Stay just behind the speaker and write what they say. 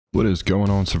What is going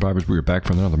on, survivors? We are back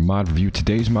for another mod review.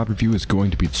 Today's mod review is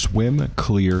going to be Swim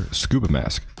Clear Scuba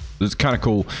Mask. This is kind of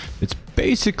cool. It's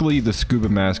basically the scuba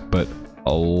mask, but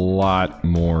a lot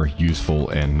more useful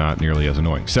and not nearly as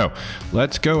annoying. So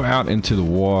let's go out into the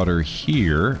water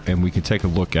here and we can take a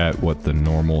look at what the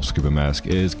normal scuba mask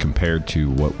is compared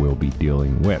to what we'll be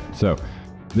dealing with. So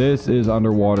this is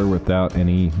underwater without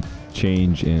any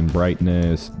change in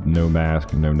brightness, no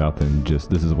mask, no nothing, just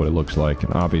this is what it looks like.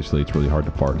 And obviously it's really hard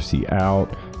to see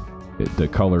out. The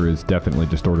color is definitely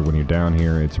distorted when you're down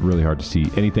here. It's really hard to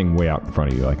see anything way out in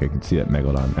front of you. Like I can see that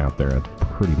megalodon out there. That's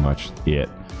pretty much it.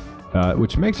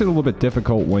 Which makes it a little bit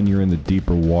difficult when you're in the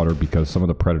deeper water because some of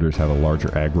the predators have a larger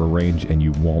aggro range and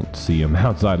you won't see them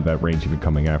outside of that range even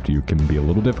coming after you. Can be a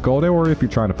little difficult, or if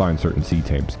you're trying to find certain sea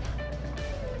tames.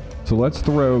 So let's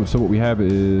throw, so what we have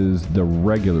is the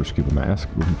regular scuba mask.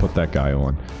 We can put that guy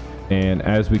on. And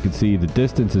as we can see, the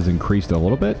distance is increased a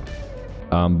little bit.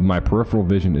 My peripheral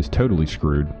vision is totally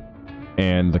screwed.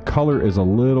 And the color is a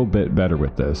little bit better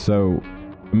with this. So,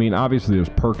 I mean, obviously there's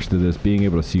perks to this, being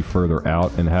able to see further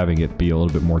out and having it be a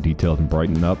little bit more detailed and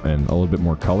brighten up and a little bit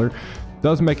more color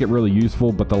does make it really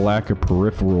useful, but the lack of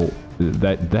peripheral,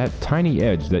 that tiny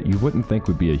edge that you wouldn't think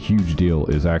would be a huge deal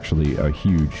is actually a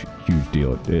huge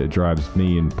deal. It drives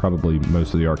me and probably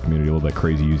most of the Ark community a little bit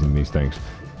crazy using these things.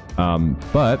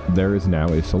 But there is now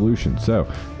a solution. So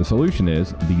the solution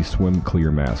is the Swim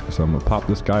Clear Mask. So I'm gonna pop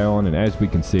this guy on, and as we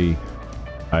can see,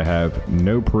 I have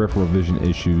no peripheral vision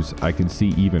issues. I can see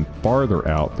even farther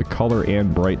out. The color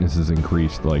and brightness is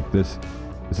increased. Like this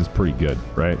is pretty good,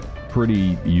 right?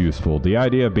 Pretty useful. The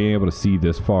idea of being able to see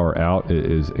this far out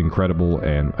is incredible.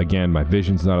 And again, my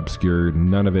vision's not obscured.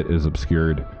 None of it is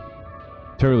obscured.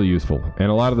 Totally useful. And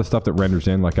a lot of the stuff that renders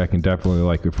in, like I can definitely,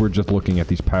 like if we're just looking at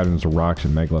these patterns of rocks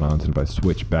and megalodons, and if I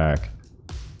switch back,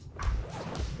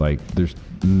 like there's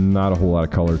not a whole lot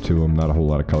of color to them, not a whole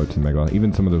lot of color to the megalodon.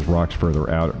 Even some of those rocks further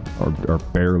out are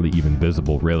barely even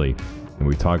visible, really. And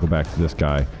we toggle back to this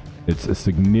guy. It's a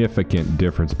significant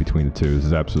difference between the two. This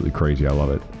is absolutely crazy. I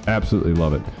love it. Absolutely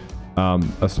love it.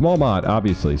 A small mod,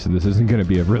 obviously, so this isn't going to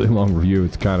be a really long review.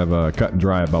 It's kind of a cut and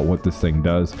dry about what this thing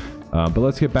does. But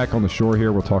let's get back on the shore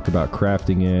here. We'll talk about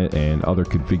crafting it and other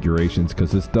configurations,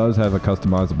 because this does have a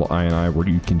customizable INI where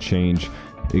you can change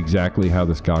exactly how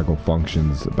this goggle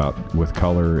functions with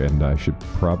color. And I should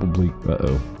probably...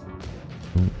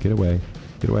 Get away.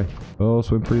 Get away. Oh,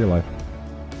 swim for your life.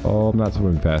 Oh, I'm not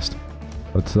swimming fast.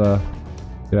 Let's get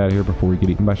out of here before we get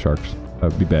eaten by sharks.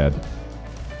 That would be bad.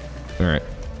 Alright.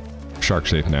 Shark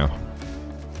safe now.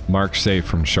 Mark safe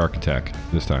from shark attack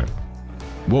this time.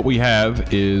 What we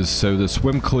have is, so the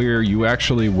Swim Clear, you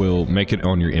actually will make it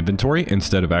on your inventory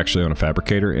instead of actually on a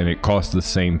fabricator, and it costs the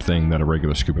same thing that a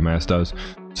regular scuba mask does.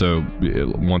 So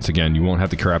once again, you won't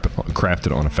have to craft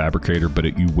it on a fabricator,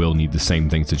 but you will need the same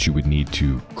things that you would need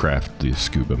to craft the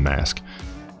scuba mask.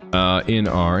 In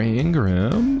our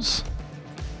engrams,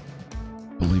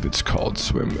 I believe it's called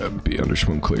be under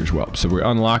Swim Clear as well. So we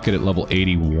unlock it at level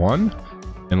 81.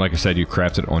 And like I said, you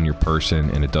craft it on your person,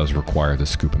 and it does require the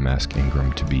scuba mask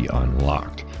engram to be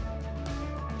unlocked.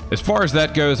 As far as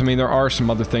that goes, I mean, there are some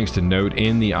other things to note.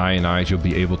 In the INIs, you'll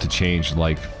be able to change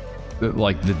like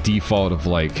the default of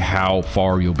like how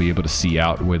far you'll be able to see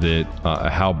out with it,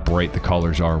 how bright the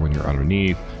colors are when you're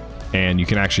underneath. And you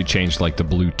can actually change like the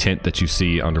blue tint that you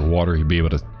see underwater. You'll be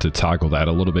able to toggle that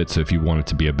a little bit. So if you want it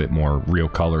to be a bit more real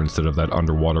color instead of that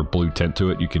underwater blue tint to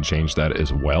it, you can change that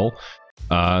as well.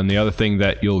 And the other thing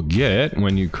that you'll get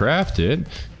when you craft it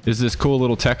is this cool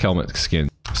little tech helmet skin.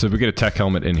 So if we get a tech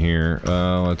helmet in here,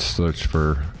 let's search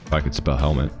for, if I could spell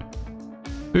helmet.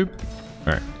 Boop.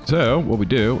 All right. So what we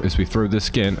do is we throw this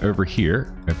skin over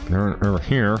here. Over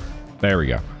here. There we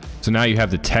go. So now you have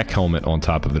the tech helmet on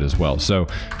top of it as well. So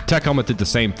tech helmet did the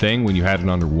same thing when you had it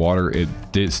underwater. It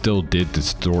still did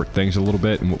distort things a little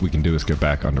bit. And what we can do is go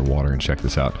back underwater and check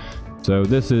this out. So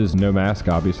this is no mask,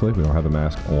 obviously. We don't have a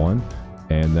mask on.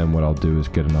 And then what I'll do is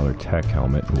get another tech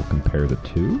helmet. We'll compare the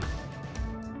two.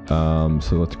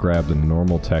 So let's grab the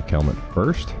normal tech helmet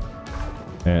first.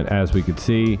 And as we can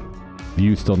see,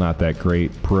 view's still not that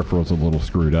great. Peripheral's a little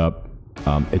screwed up.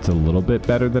 It's a little bit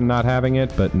better than not having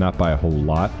it, but not by a whole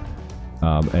lot.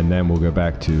 And then we'll go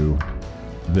back to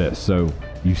this. So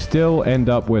you still end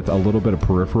up with a little bit of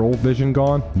peripheral vision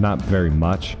gone. Not very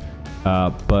much.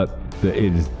 But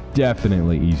it is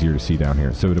definitely easier to see down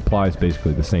here. So it applies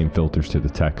basically the same filters to the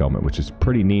tech helmet, which is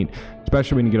pretty neat,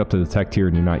 especially when you get up to the tech tier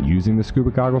and you're not using the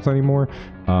scuba goggles anymore.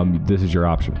 This is your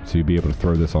option. So you'll be able to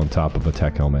throw this on top of a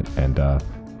tech helmet and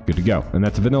good to go. And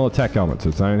that's a vanilla tech helmet, so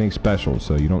it's not anything special.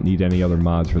 So you don't need any other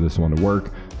mods for this one to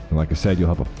work. And like I said, you'll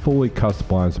have a fully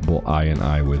customizable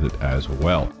INI with it as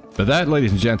well. But that,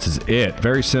 ladies and gents, is it.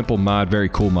 Very simple mod, very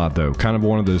cool mod though. Kind of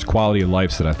one of those quality of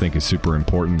lives that I think is super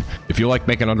important. If you like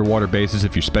making underwater bases,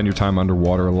 if you spend your time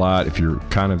underwater a lot, if you're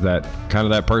kind of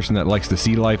that person that likes the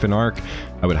sea life in Ark,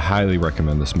 I would highly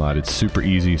recommend this mod. It's super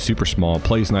easy, super small,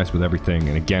 plays nice with everything,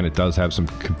 and again, it does have some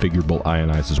configurable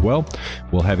ionize as well.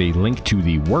 We'll have a link to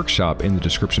the workshop in the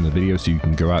description of the video so you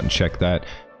can go out and check that,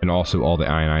 and also all the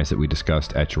ionize that we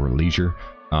discussed at your leisure.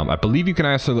 I believe you'll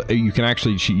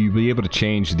be able to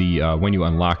change the when you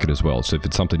unlock it as well. So if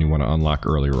it's something you want to unlock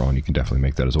earlier on, you can definitely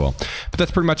make that as well. But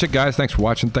that's pretty much it, guys. Thanks for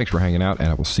watching. Thanks for hanging out, and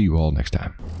I will see you all next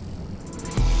time.